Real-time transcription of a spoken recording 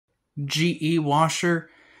GE washer.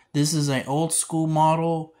 This is an old school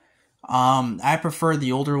model. I prefer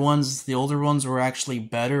the older ones. The older ones were actually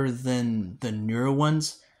better than the newer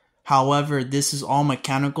ones. However, this is all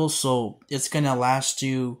mechanical, so it's gonna last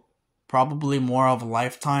you probably more of a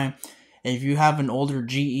lifetime. If you have an older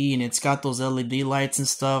GE and it's got those LED lights and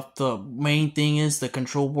stuff, the main thing is the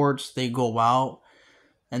control boards, they go out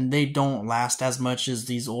and they don't last as much as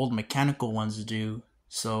these old mechanical ones do.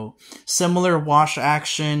 So similar wash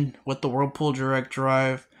action with the Whirlpool Direct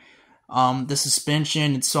Drive. The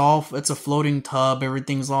suspension, it's a floating tub.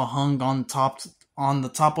 Everything's all hung on the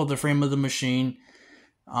top of the frame of the machine.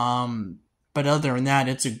 But other than that,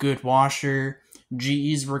 it's a good washer.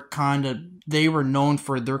 GEs they were known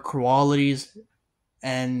for their qualities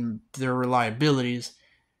and their reliabilities.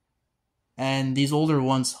 And these older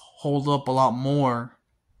ones hold up a lot more,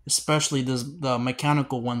 especially the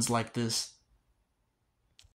mechanical ones like this.